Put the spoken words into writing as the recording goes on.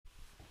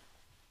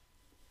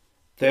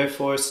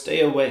Therefore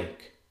stay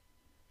awake,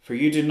 for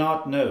you do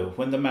not know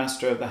when the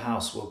master of the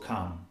house will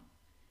come,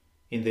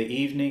 in the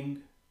evening,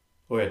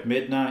 or at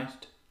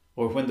midnight,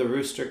 or when the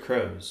rooster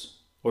crows,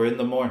 or in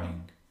the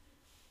morning,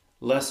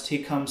 lest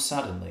he come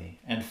suddenly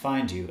and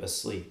find you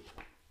asleep.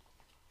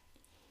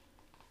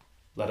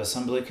 Let us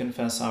humbly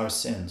confess our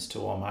sins to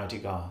Almighty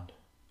God.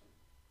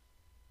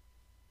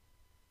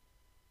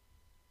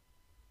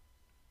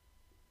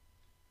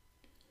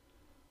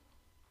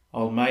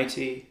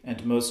 Almighty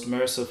and most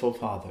merciful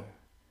Father,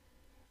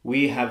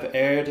 we have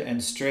erred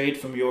and strayed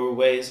from your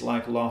ways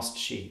like lost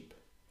sheep.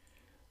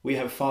 We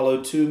have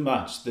followed too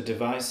much the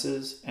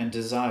devices and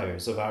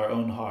desires of our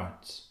own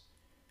hearts.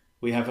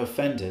 We have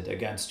offended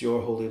against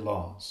your holy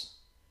laws.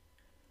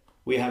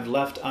 We have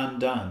left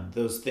undone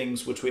those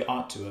things which we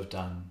ought to have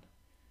done,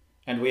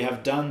 and we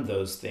have done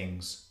those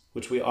things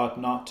which we ought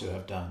not to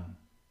have done.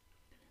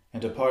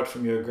 And apart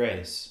from your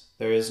grace,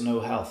 there is no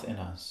health in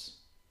us.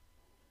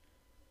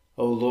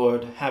 O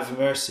Lord, have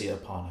mercy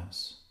upon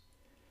us.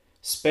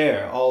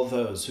 Spare all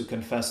those who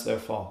confess their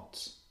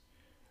faults.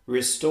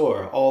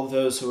 Restore all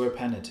those who are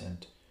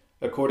penitent,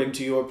 according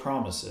to your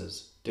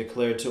promises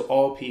declared to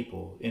all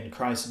people in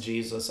Christ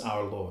Jesus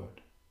our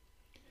Lord.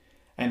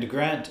 And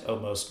grant, O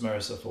most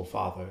merciful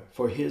Father,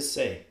 for his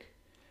sake,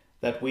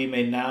 that we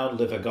may now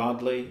live a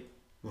godly,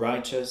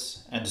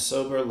 righteous, and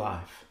sober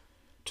life,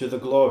 to the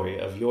glory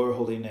of your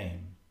holy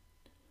name.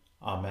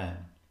 Amen.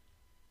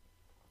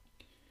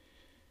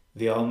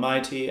 The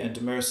Almighty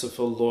and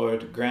merciful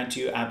Lord grant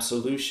you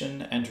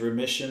absolution and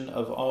remission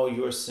of all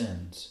your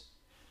sins,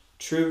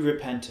 true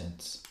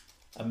repentance,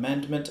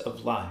 amendment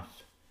of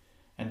life,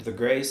 and the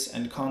grace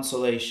and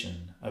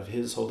consolation of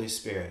his Holy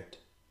Spirit.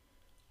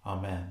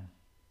 Amen.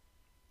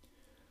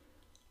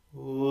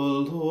 O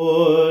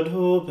Lord,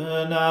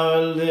 open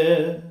our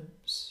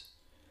lips,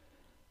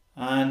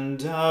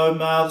 and our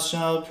mouth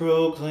shall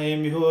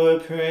proclaim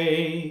your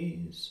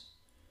praise.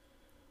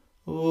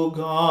 O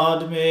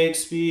God, make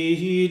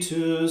speed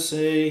to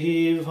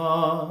save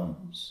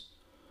us.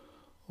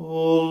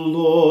 O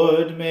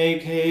Lord,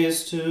 make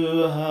haste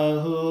to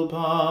help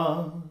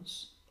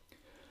us.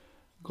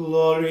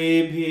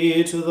 Glory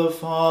be to the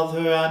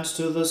Father, and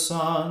to the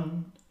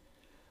Son,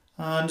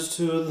 and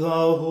to the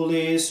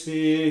Holy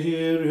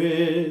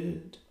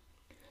Spirit,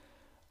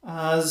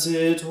 as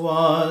it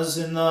was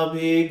in the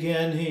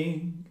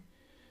beginning,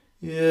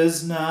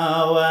 is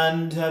now,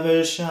 and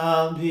ever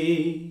shall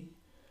be,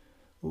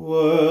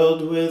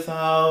 world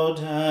without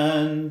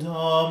end.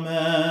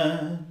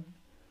 Amen.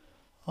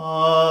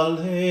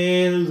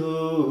 Alleluia.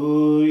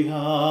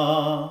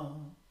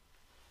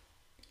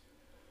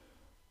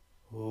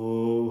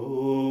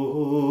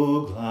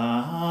 O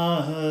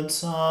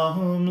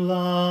gladsome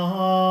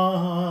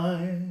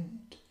light,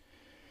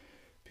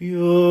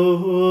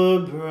 pure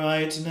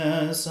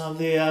brightness of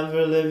the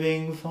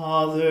ever-living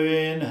Father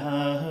in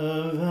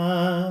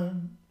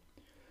heaven,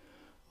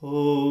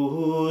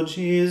 O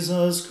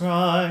Jesus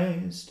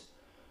Christ,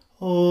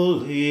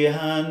 holy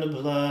and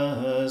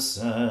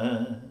blessed,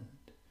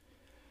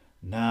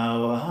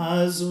 now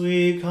as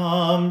we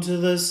come to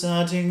the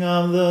setting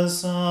of the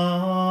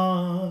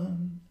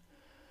sun,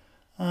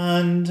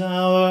 and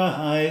our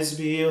eyes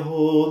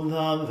behold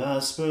the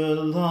vesper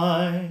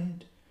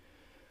light,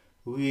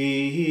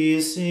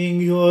 we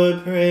sing your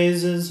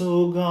praises,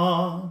 O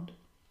God,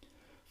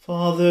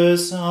 Father,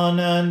 Son,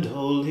 and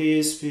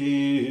Holy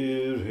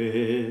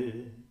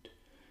Spirit.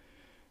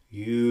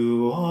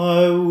 You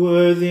are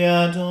worthy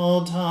at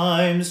all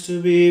times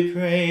to be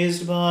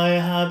praised by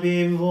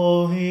happy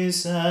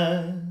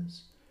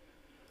voices,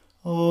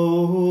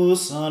 O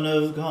Son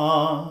of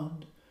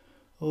God,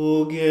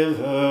 O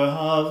Giver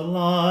of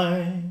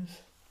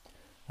life,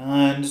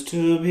 and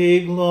to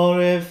be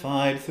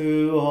glorified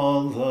through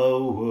all the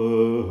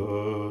world.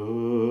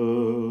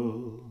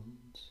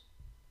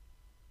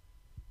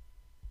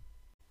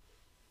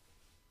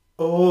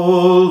 O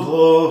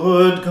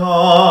Lord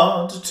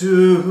God,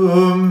 to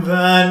whom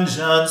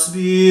vengeance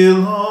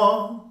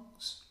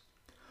belongs,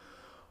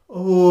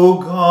 O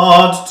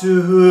God,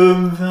 to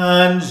whom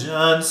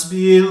vengeance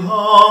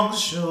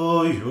belongs,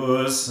 show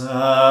yourself.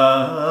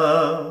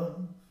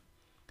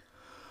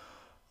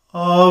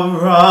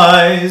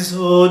 Arise,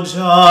 O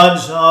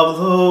Judge of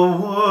the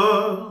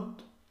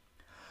world,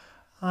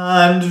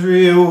 and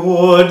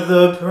reward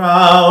the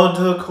proud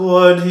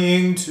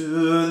according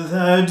to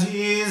their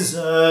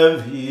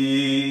deserving.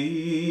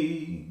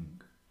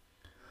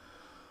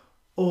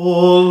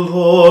 O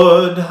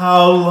Lord,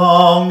 how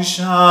long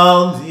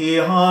shall the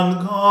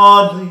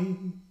ungodly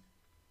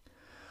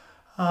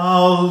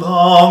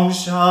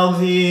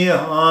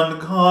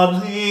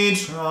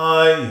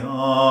triumph?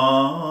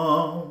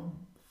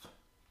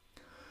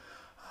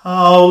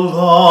 How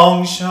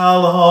long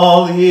shall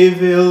all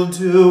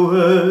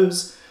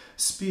evildoers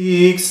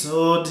speak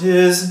so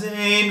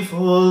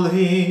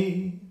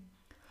disdainfully,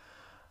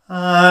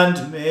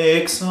 and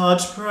make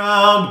such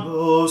proud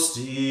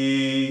boasting?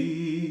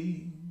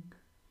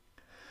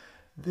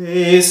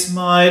 They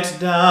smite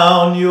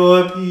down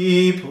your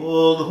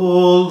people,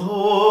 O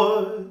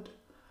Lord,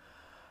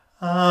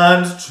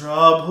 and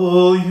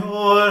trouble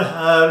your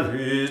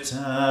heritage.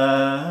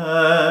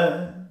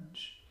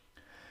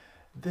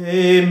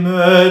 They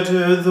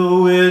murder the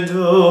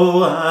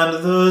widow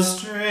and the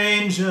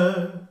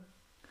stranger,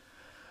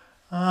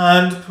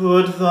 and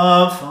put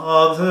the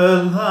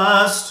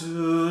fatherless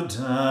to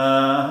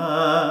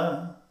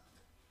death.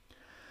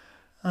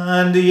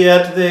 And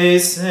yet they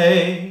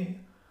say,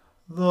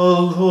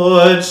 the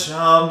Lord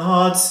shall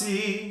not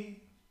see,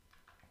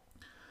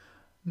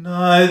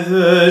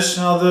 neither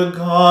shall the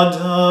God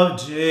of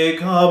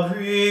Jacob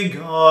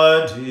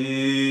regard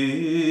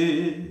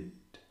it.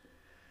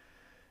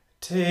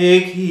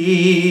 Take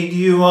heed,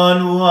 you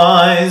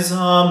unwise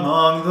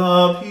among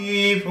the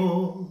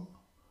people.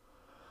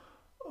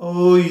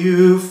 O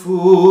you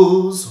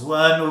fools,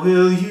 when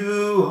will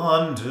you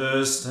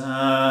understand?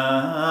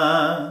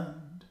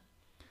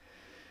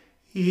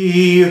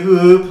 He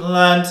who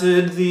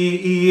planted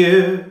the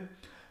ear,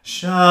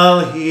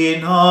 shall he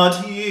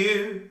not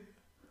hear?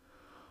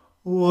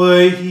 Or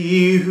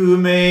he who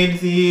made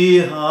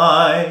the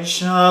eye,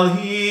 shall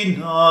he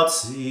not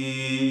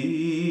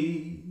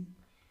see?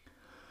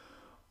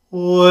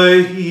 Or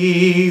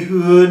he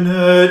who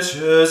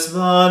nurtures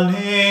the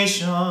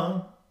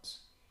nations,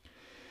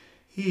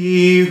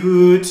 he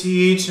who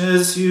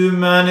teaches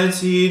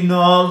humanity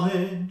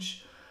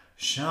knowledge,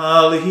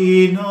 shall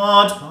he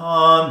not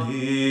punish?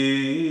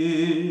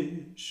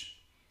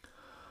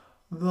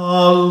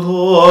 The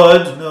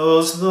Lord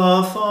knows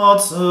the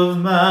thoughts of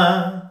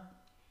man,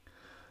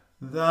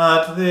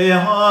 that they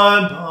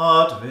are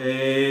but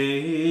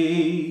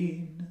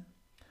vain.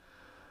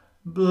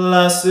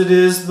 Blessed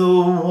is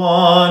the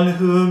one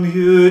whom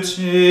you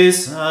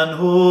chasten,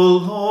 O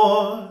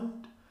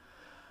Lord,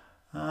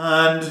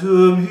 and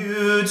whom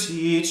you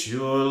teach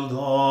your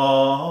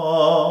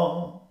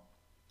law,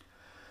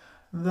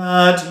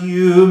 that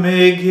you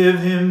may give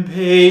him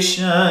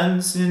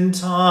patience in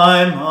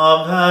time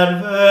of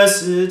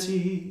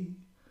adversity,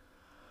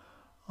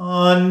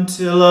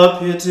 until a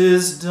pit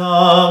is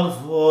dug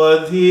for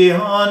the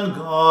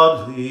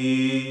ungodly.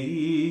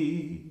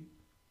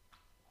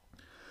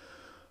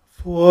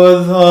 For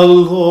the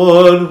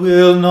Lord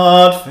will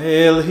not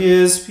fail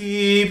his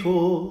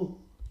people,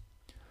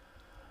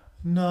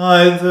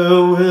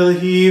 neither will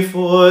he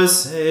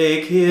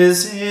forsake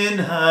his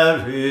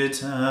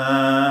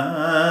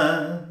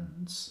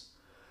inheritance.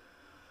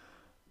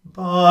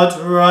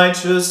 But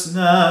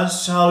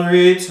righteousness shall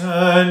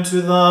return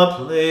to the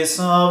place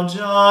of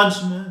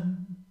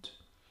judgment,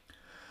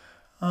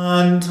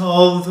 and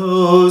all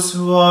those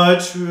who are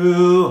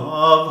true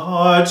of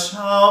heart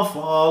shall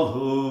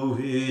follow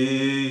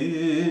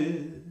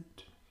it.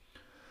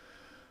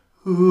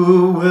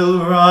 Who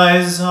will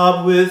rise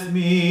up with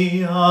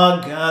me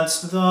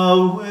against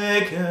the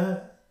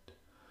wicked?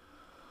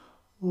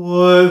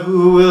 Or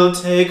who will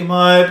take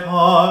my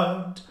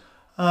part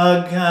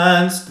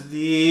against the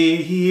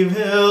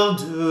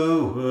evildoers?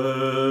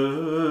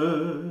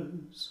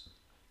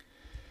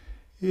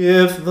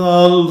 If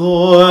the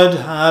Lord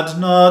had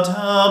not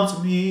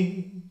helped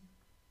me,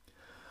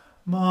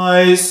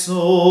 my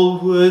soul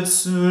would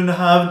soon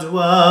have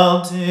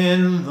dwelt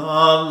in the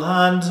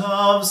land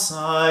of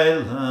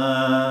silence.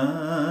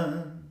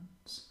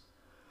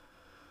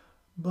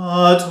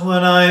 But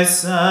when I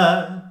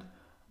said,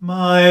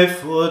 my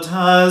foot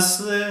has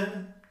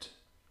slipped,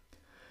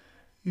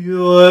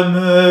 your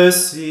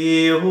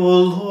mercy, O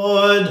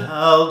Lord,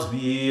 held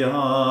me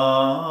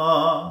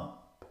up.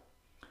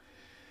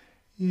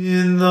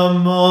 In the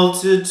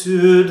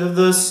multitude of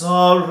the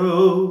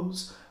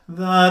sorrows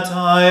that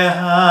I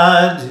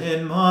had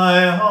in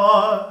my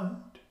heart,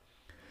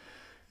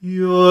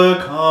 your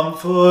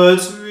comfort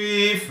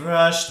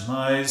refreshed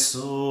my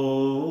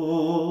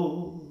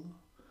soul.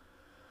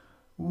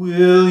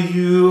 Will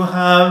you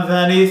have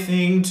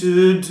anything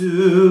to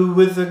do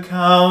with the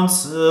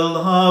counsel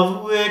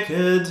of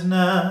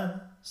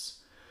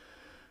wickedness,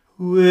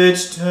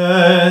 which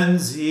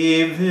turns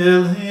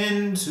evil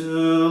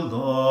into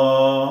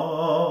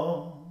law?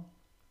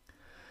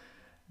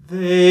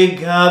 They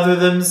gather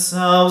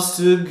themselves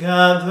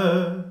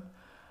together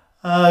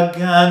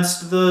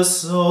against the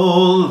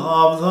soul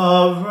of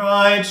the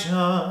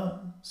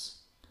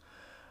righteous,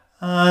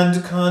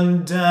 and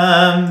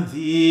condemn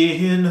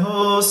the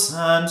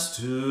innocent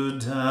to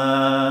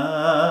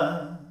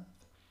death.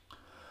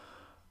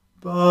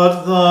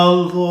 But the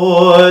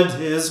Lord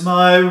is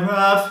my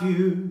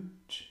refuge,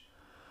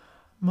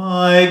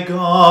 my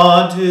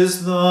God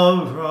is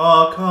the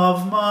rock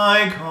of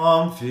my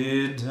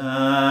confidence.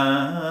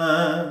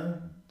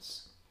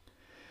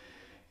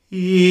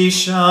 He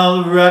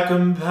shall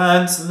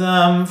recompense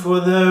them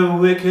for their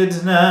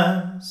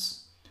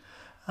wickedness,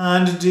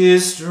 and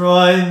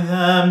destroy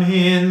them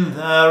in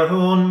their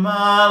own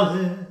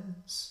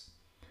malice.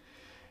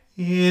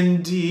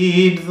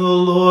 Indeed, the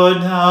Lord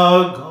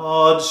our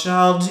God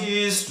shall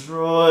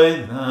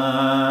destroy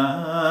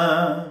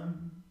them.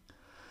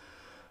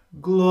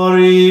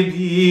 Glory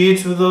be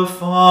to the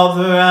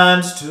Father,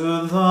 and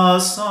to the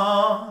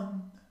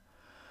Son,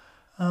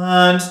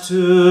 and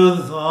to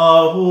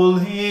the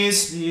Holy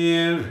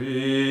Spirit,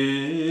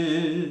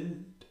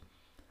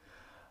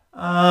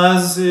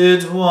 as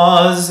it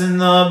was in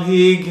the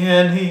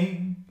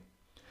beginning,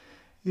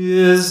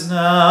 is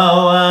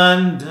now,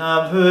 and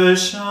ever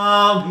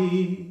shall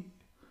be,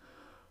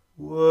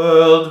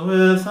 world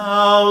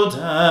without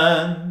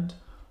end.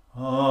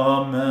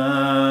 Amen.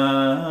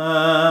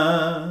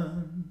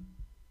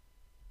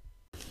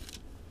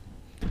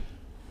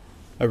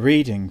 A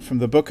reading from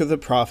the book of the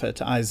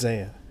prophet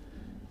Isaiah.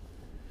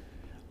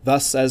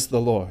 Thus says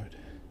the Lord,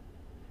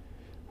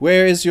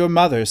 "Where is your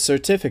mother's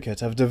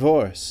certificate of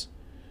divorce,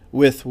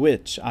 with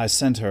which I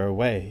sent her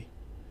away?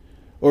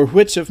 Or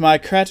which of my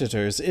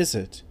creditors is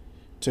it,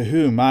 to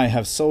whom I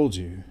have sold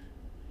you?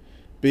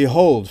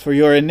 Behold, for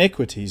your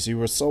iniquities you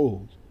were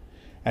sold,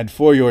 and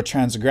for your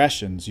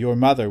transgressions your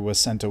mother was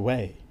sent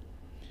away.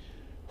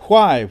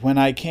 Why, when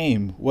I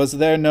came, was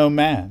there no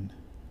man?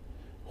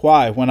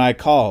 Why, when I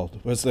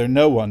called, was there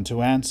no one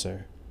to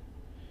answer?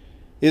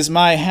 Is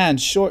my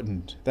hand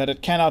shortened, that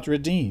it cannot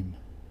redeem?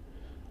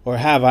 Or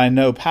have I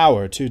no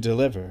power to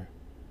deliver?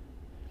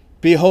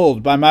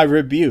 Behold, by my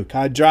rebuke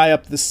I dry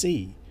up the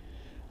sea,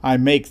 I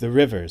make the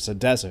rivers a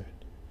desert.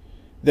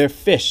 Their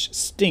fish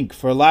stink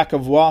for lack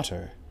of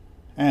water,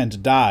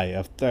 and die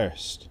of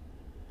thirst.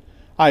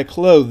 I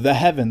clothe the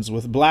heavens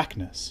with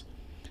blackness,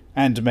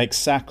 and make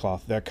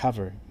sackcloth their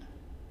covering.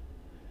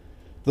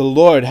 The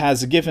Lord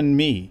has given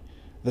me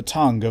the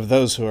tongue of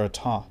those who are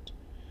taught,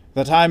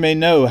 that I may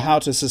know how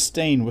to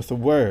sustain with the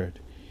word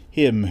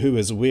him who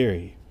is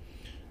weary.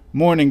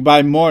 Morning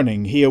by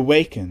morning he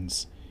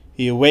awakens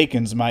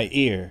my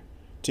ear,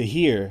 to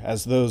hear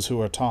as those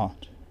who are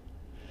taught.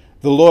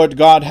 The Lord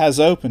God has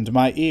opened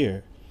my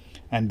ear,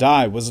 and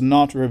I was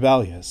not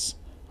rebellious,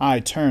 I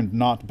turned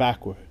not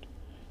backward.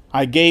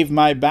 I gave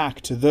my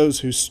back to those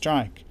who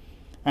strike,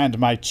 and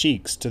my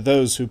cheeks to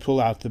those who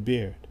pull out the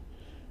beard.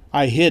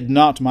 I hid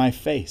not my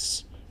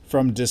face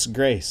from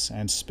disgrace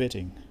and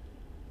spitting.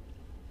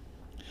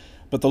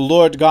 But the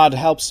Lord God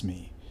helps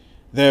me,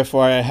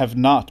 therefore I have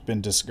not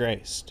been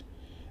disgraced.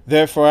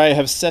 Therefore I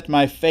have set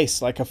my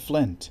face like a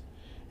flint,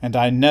 and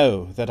I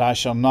know that I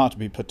shall not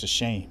be put to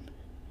shame.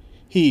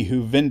 He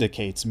who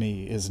vindicates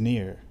me is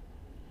near.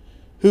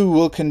 Who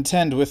will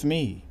contend with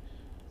me?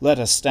 Let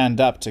us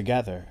stand up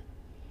together.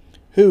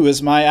 Who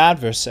is my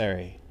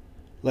adversary?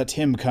 Let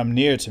him come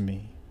near to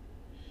me.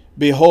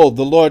 Behold,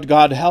 the Lord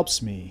God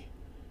helps me.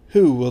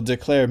 Who will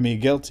declare me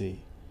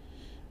guilty?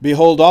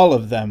 Behold, all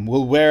of them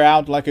will wear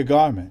out like a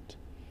garment.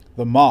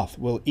 The moth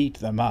will eat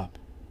them up.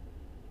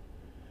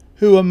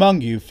 Who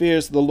among you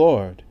fears the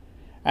Lord,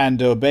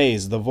 and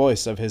obeys the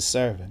voice of his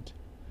servant?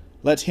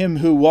 Let him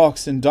who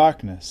walks in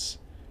darkness,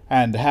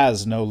 and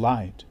has no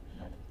light,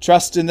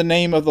 trust in the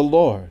name of the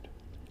Lord,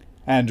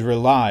 and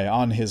rely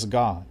on his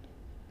God.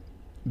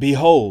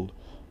 Behold,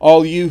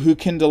 all you who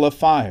kindle a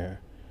fire,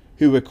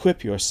 who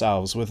equip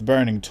yourselves with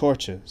burning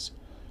torches,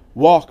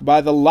 walk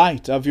by the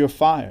light of your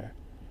fire,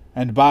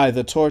 and by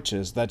the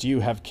torches that you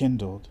have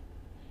kindled.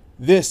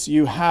 This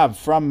you have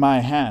from my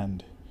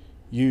hand,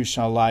 you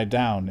shall lie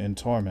down in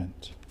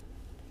torment."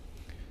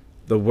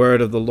 The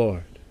word of the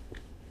Lord.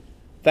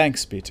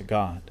 Thanks be to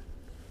God.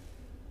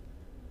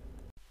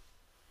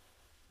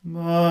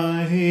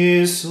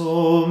 My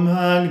soul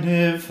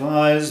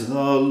magnifies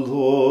the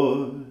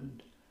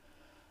Lord,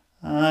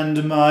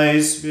 and my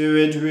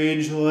spirit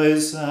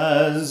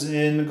rejoices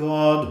in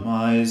God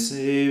my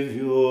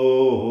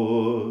Saviour.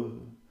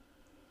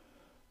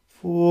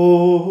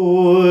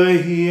 For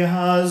he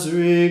has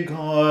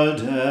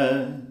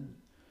regarded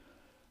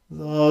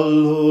the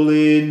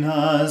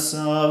lowliness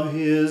of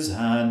his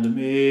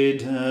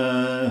handmaiden.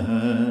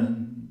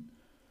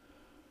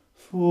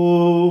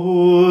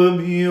 For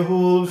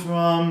behold,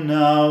 from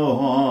now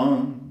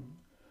on,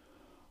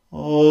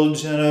 all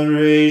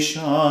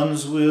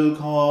generations will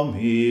call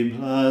me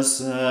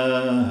blessed.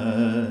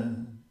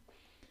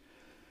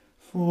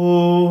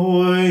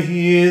 For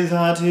he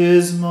that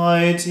is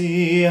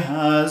mighty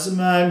has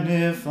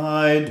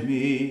magnified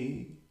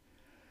me,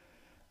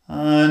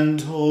 and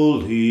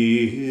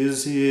holy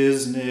is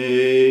his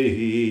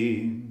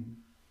name.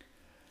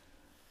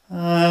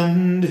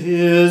 And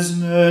his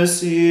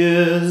mercy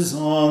is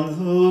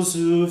on those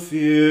who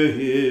fear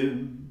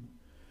him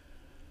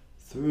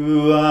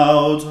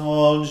throughout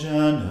all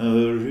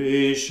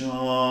generations.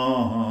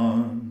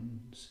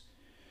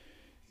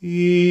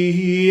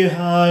 He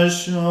has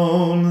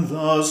shown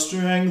the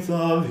strength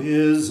of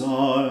his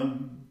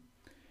arm.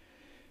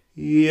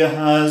 He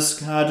has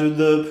scattered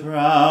the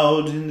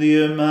proud in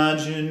the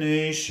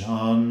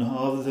imagination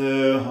of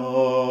their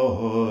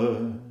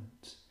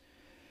hearts.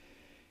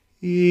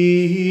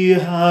 He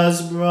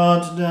has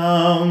brought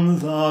down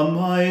the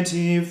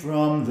mighty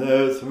from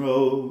their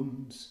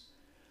thrones,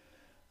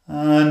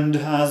 and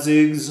has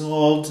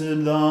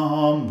exalted the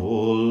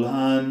humble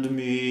and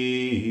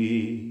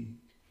meek.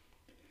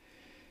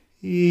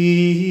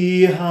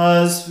 He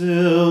has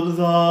filled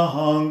the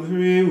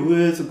hungry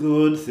with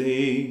good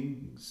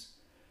things,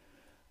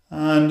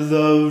 and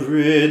the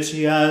rich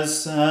he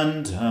has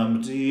sent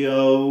empty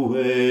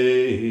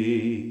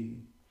away.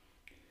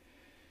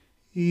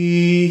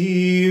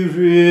 He,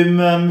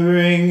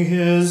 remembering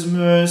his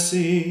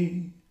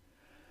mercy,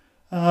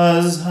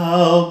 has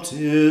helped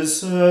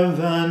his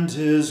servant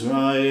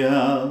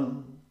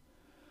Israel,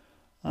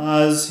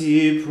 as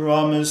he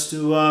promised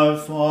to our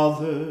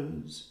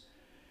fathers,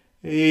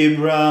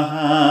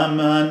 Abraham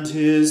and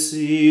his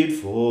seed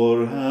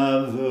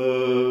forever.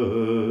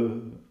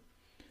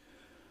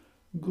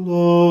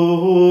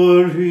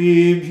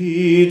 Glory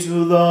be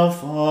to the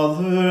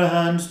Father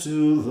and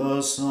to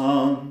the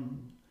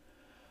Son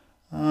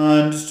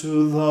and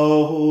to the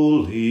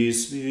Holy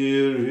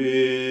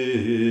Spirit,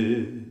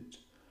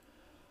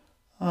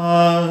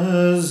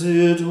 as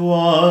it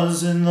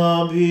was in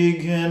the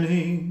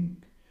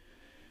beginning,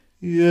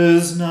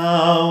 is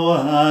now,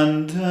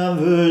 and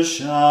ever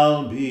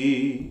shall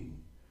be,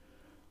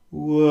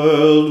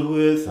 world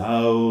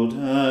without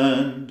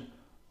end.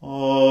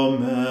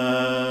 Amen.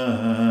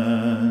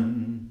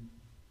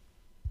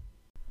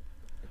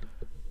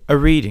 A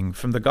reading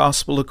from the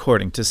Gospel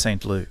according to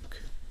St.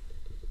 Luke.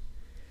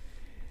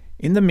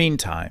 In the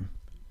meantime,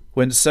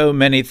 when so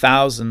many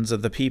thousands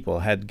of the people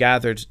had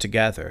gathered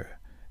together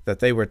that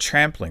they were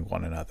trampling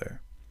one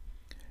another,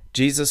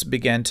 Jesus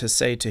began to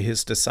say to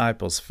his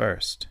disciples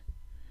first,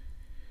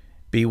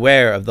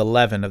 "Beware of the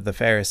leaven of the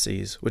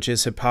Pharisees, which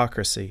is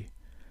hypocrisy.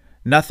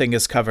 Nothing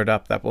is covered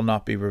up that will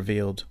not be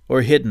revealed,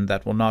 or hidden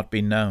that will not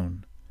be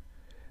known.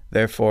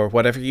 Therefore,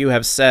 whatever you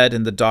have said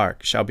in the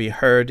dark shall be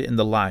heard in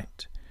the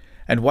light,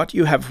 and what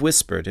you have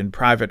whispered in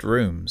private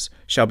rooms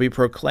shall be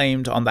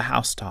proclaimed on the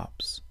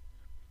housetops.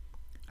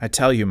 I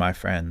tell you, my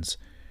friends,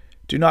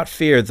 do not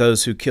fear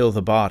those who kill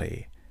the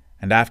body,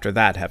 and after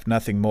that have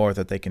nothing more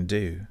that they can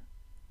do.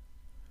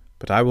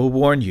 But I will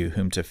warn you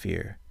whom to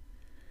fear.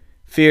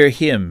 Fear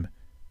him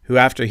who,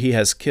 after he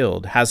has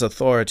killed, has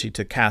authority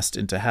to cast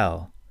into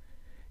hell.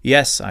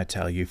 Yes, I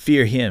tell you,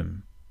 fear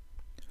him.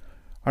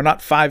 Are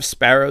not 5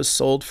 sparrows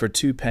sold for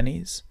 2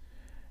 pennies?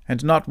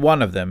 And not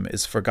one of them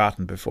is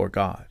forgotten before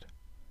God.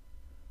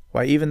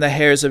 Why, even the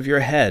hairs of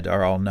your head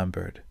are all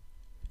numbered.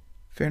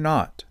 Fear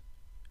not.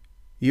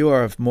 You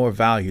are of more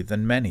value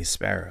than many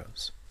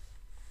sparrows.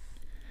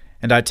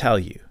 And I tell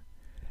you,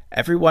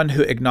 everyone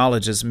who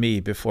acknowledges me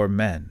before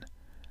men,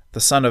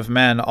 the Son of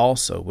Man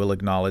also will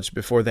acknowledge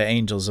before the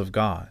angels of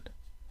God.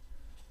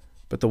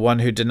 But the one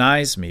who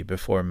denies me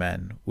before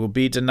men will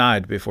be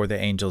denied before the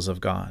angels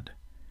of God.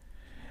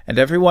 And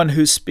everyone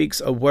who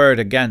speaks a word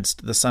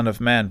against the Son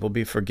of Man will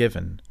be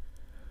forgiven,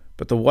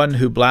 but the one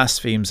who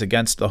blasphemes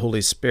against the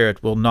Holy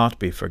Spirit will not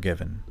be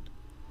forgiven.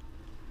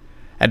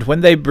 And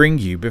when they bring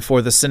you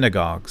before the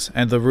synagogues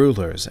and the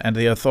rulers and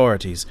the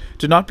authorities,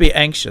 do not be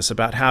anxious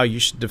about how you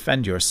should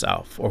defend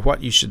yourself or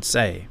what you should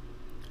say,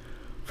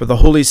 for the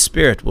Holy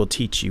Spirit will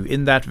teach you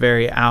in that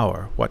very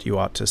hour what you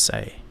ought to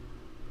say."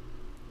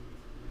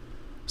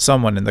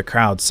 Someone in the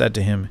crowd said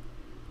to him,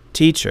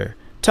 "Teacher,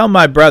 tell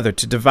my brother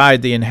to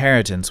divide the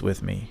inheritance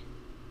with me."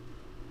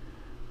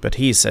 But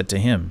he said to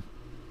him,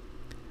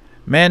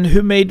 "Man,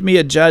 who made me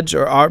a judge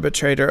or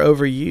arbitrator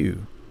over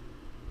you?"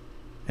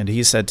 And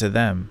he said to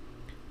them,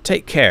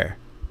 "Take care,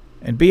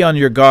 and be on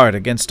your guard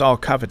against all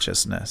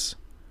covetousness,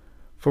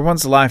 for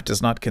one's life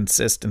does not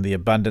consist in the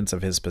abundance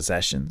of his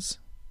possessions."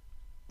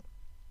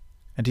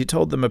 And he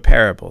told them a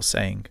parable,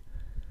 saying,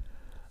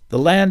 "The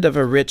land of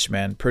a rich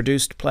man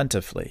produced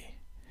plentifully.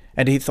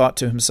 And he thought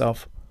to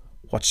himself,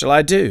 'What shall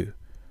I do?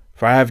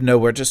 For I have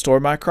nowhere to store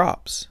my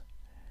crops.'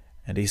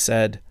 And he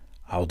said,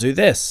 'I will do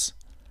this.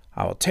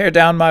 I will tear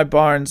down my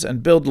barns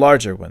and build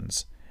larger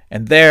ones,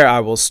 and there I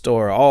will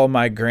store all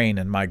my grain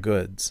and my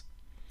goods.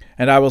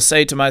 And I will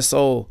say to my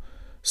soul,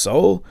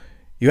 Soul,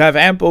 you have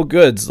ample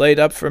goods laid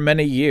up for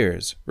many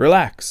years.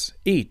 Relax,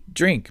 eat,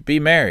 drink, be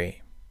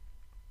merry.'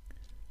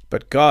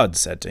 But God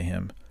said to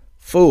him,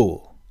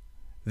 'Fool,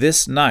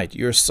 this night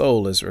your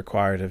soul is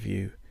required of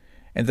you,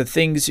 and the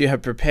things you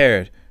have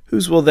prepared,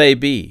 whose will they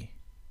be?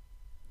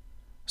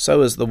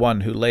 So is the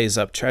one who lays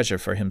up treasure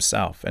for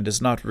himself and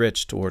is not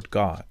rich toward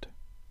God.'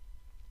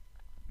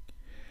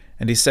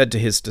 And he said to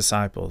his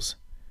disciples,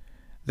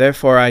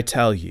 'Therefore I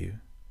tell you,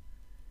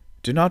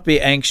 do not be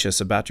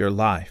anxious about your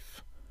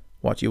life,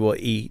 what you will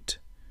eat,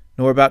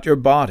 nor about your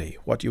body,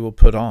 what you will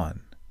put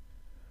on.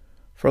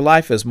 For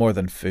life is more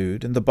than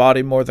food, and the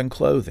body more than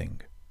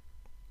clothing.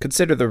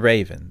 Consider the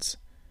ravens.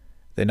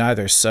 They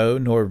neither sow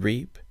nor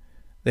reap.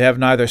 They have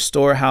neither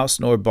storehouse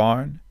nor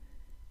barn,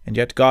 and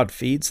yet God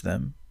feeds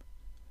them.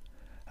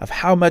 Of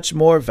how much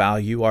more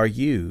value are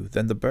you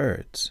than the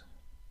birds?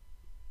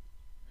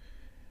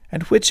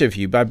 And which of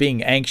you, by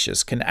being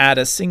anxious, can add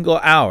a single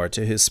hour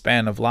to his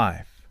span of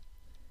life?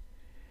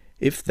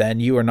 If then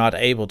you are not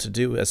able to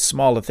do as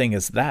small a thing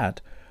as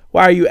that,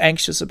 why are you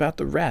anxious about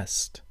the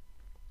rest?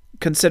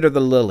 Consider the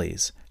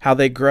lilies, how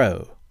they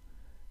grow.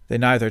 They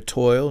neither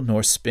toil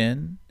nor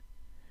spin.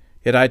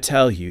 Yet I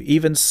tell you,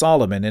 even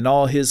Solomon in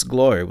all his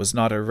glory was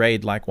not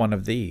arrayed like one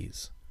of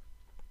these.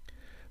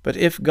 But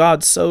if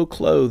God so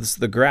clothes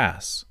the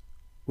grass,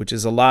 which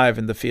is alive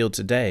in the field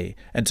today,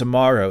 and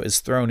tomorrow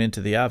is thrown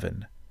into the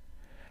oven,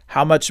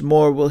 how much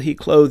more will he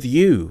clothe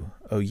you,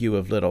 O you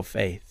of little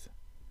faith?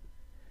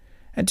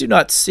 And do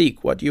not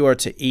seek what you are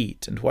to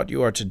eat and what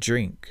you are to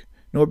drink,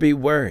 nor be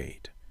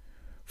worried.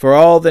 For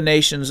all the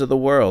nations of the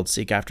world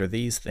seek after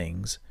these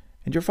things,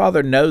 and your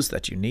Father knows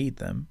that you need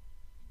them.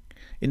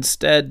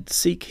 Instead,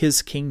 seek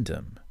his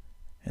kingdom,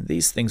 and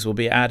these things will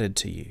be added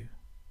to you.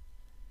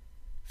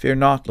 Fear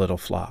not, little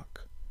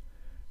flock,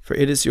 for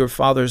it is your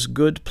Father's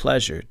good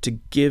pleasure to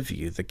give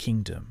you the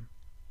kingdom.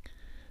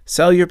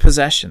 Sell your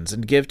possessions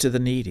and give to the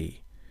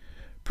needy.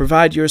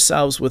 Provide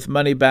yourselves with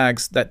money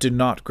bags that do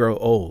not grow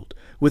old,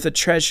 with a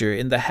treasure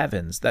in the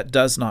heavens that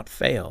does not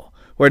fail,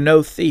 where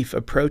no thief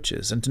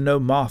approaches and no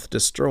moth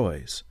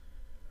destroys.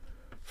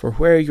 For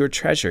where your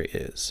treasure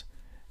is,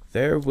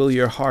 there will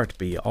your heart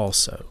be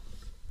also.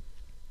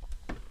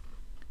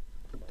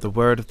 The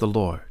word of the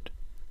Lord.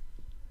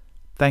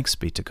 Thanks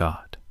be to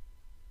God.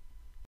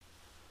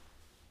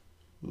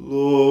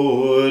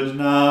 Lord,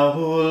 now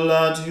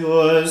let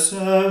your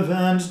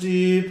servant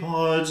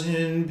depart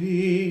in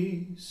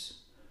peace,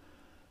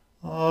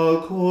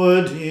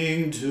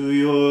 according to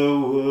your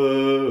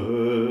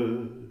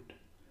word.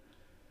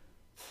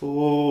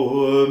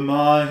 For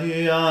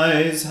my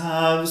eyes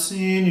have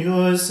seen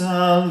your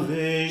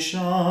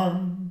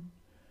salvation,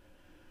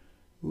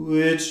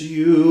 which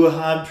you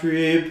have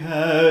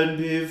prepared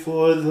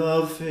before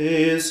the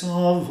face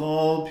of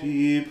all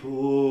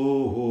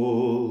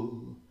people,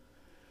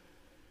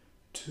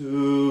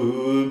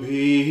 to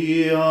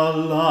be a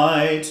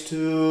light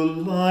to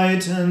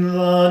lighten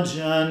the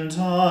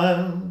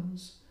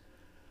Gentiles,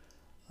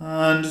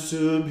 and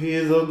to be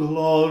the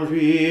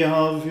glory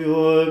of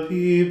your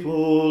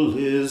people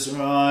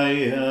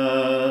Israel.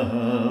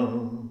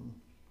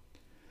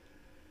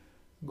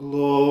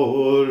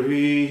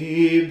 Glory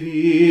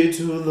be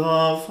to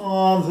the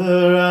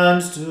Father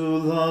and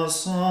to the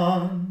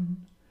Son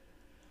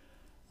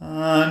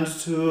and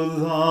to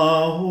the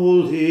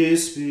Holy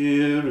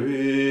Spirit,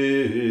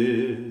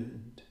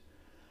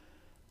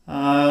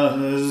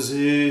 as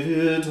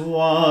it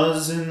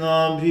was in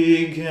the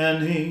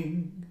beginning,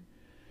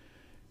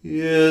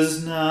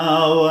 is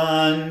now,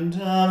 and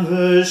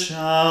ever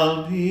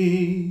shall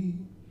be,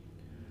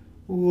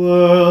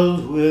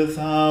 world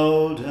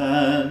without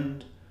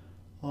end.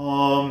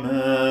 Amen.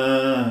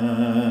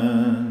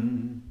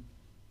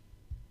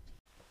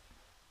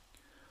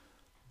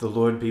 The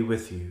Lord be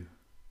with you.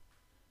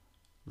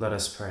 Let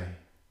us pray.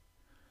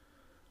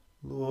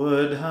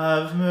 Lord,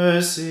 have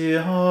mercy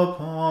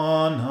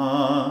upon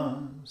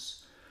us.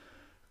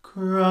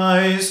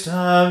 Christ,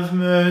 have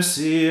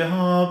mercy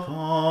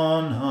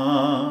upon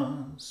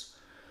us.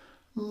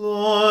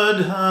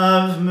 Lord,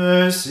 have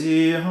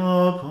mercy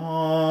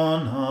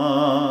upon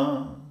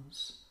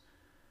us.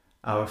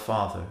 Our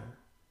Father,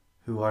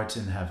 who art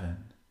in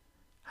heaven,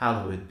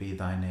 hallowed be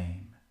thy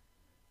name.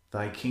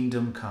 Thy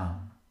kingdom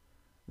come,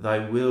 thy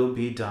will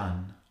be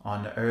done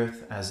on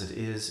earth as it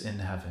is in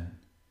heaven.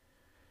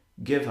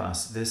 Give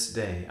us this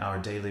day our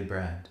daily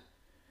bread,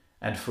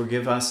 and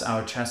forgive us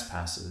our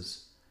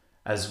trespasses,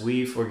 as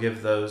we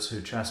forgive those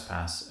who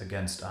trespass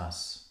against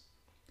us.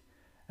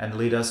 And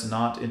lead us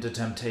not into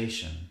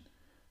temptation,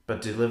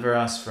 but deliver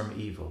us from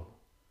evil.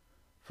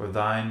 For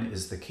thine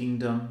is the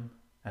kingdom,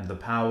 and the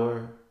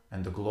power,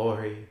 and the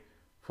glory,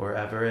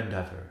 forever and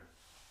ever.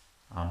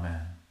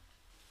 Amen.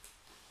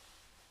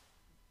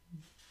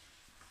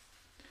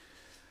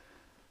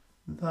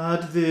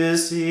 That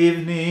this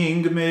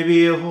evening may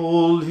be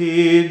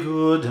wholly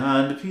good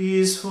and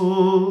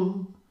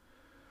peaceful,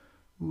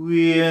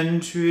 we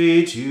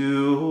entreat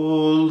you,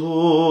 O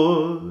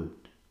Lord,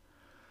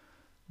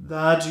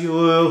 that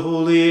your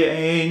holy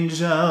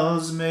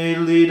angels may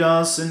lead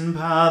us in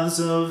paths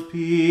of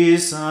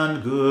peace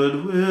and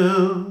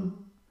goodwill.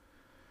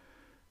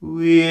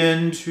 We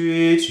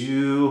entreat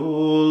you,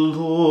 O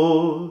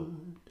Lord,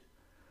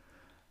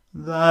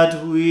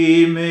 that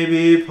we may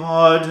be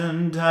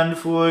pardoned and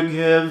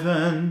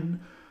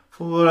forgiven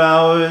for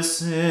our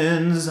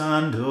sins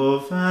and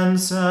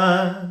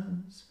offenses.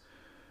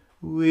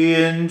 We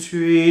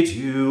entreat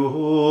you,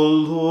 O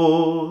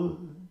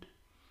Lord,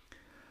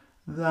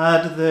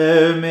 that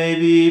there may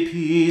be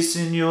peace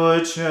in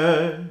your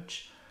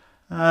church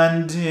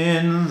and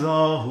in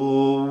the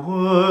whole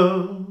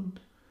world.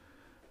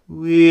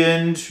 We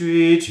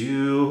entreat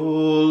you,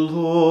 O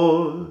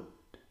Lord,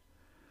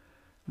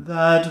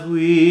 that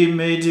we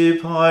may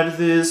depart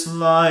this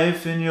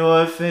life in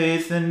your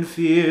faith and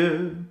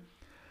fear,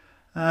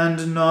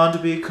 and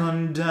not be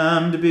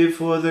condemned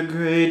before the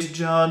great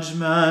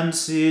judgment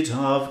seat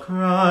of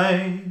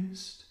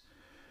Christ.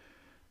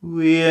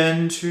 We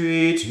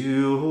entreat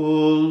you,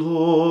 O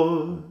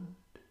Lord,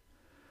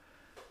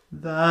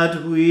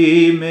 that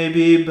we may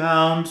be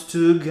bound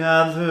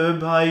together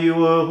by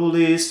your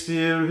Holy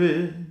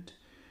Spirit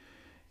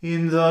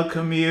in the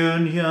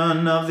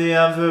communion of the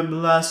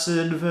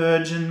ever-blessed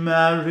Virgin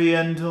Mary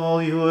and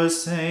all your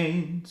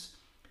saints,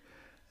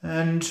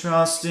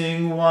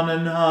 entrusting one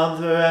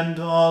another and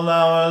all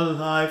our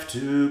life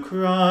to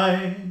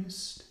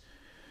Christ.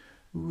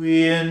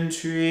 We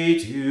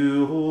entreat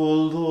you, O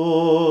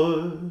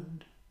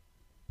Lord.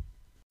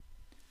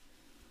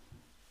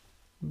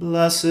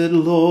 Blessed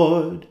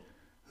Lord,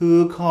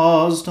 who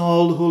caused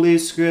all holy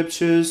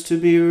scriptures to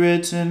be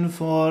written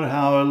for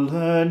our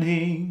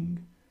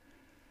learning,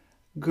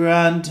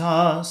 grant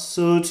us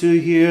so to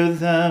hear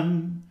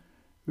them,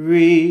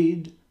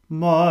 read,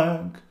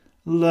 mark,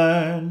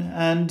 learn,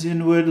 and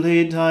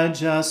inwardly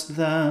digest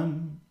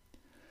them,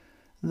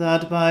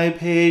 that by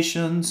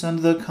patience and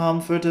the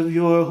comfort of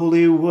your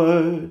holy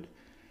word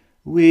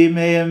we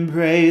may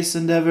embrace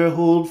and ever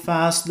hold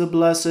fast the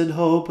blessed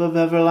hope of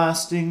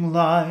everlasting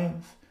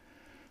life,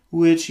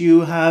 which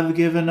you have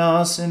given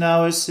us in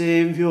our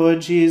Saviour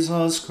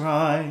Jesus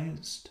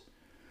Christ,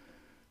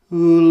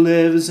 who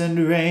lives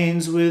and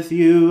reigns with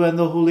you and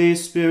the Holy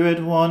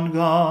Spirit, one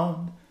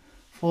God,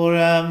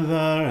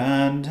 forever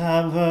and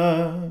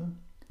ever.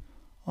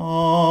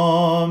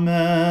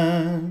 Amen.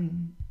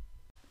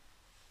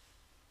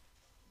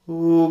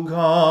 O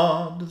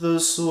God, the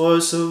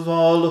source of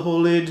all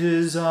holy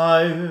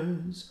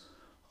desires,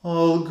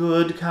 all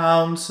good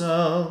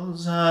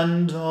counsels,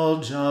 and all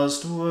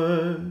just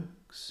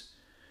works,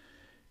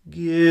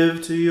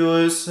 give to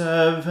your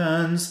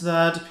servants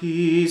that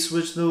peace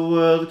which the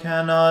world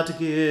cannot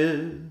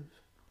give,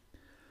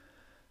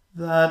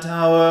 that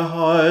our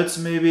hearts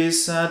may be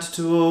set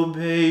to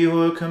obey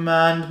your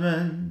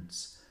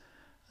commandments,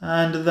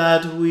 and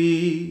that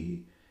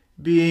we,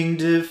 being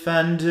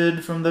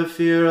defended from the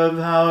fear of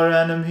our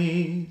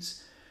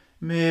enemies,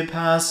 may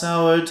pass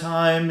our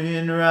time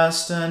in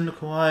rest and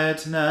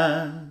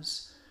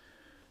quietness,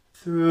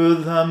 through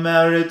the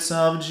merits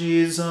of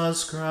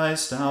Jesus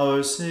Christ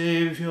our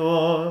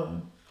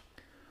Saviour.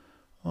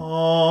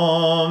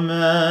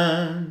 Amen.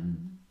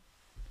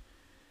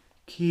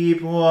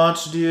 Keep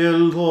watch, dear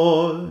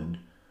Lord,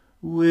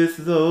 with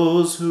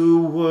those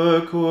who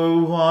work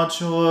or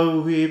watch or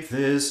weep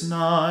this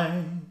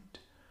night,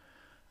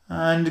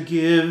 and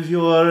give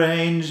your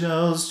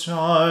angels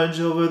charge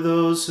over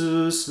those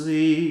who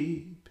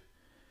sleep.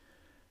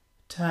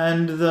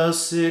 Tend the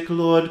sick,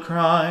 Lord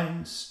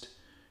Christ.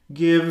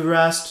 Give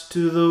rest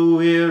to the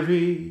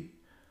weary.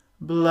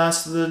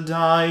 Bless the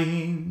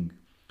dying.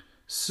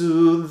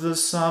 Soothe the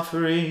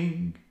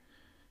suffering.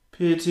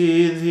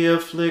 Pity the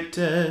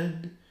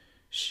afflicted.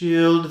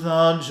 Shield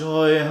the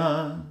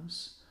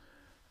joyous.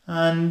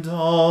 And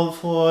all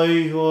for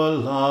your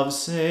love's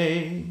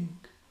sake.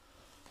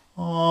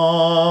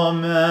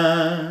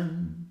 Amen.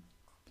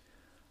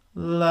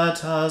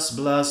 Let us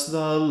bless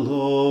the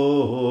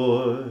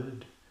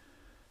Lord.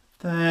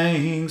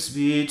 Thanks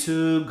be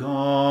to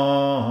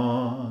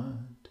God.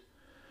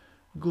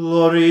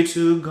 Glory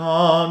to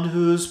God,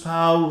 whose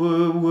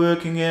power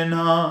working in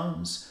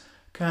us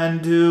can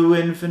do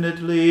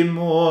infinitely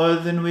more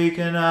than we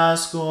can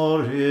ask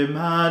or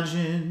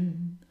imagine.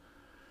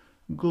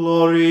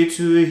 Glory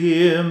to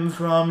him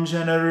from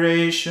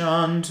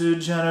generation to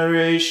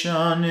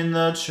generation in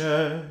the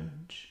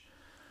church,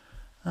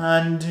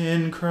 and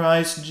in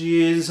Christ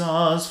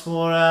Jesus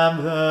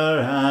forever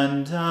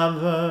and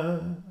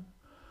ever.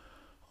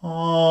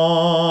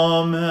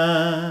 Amen.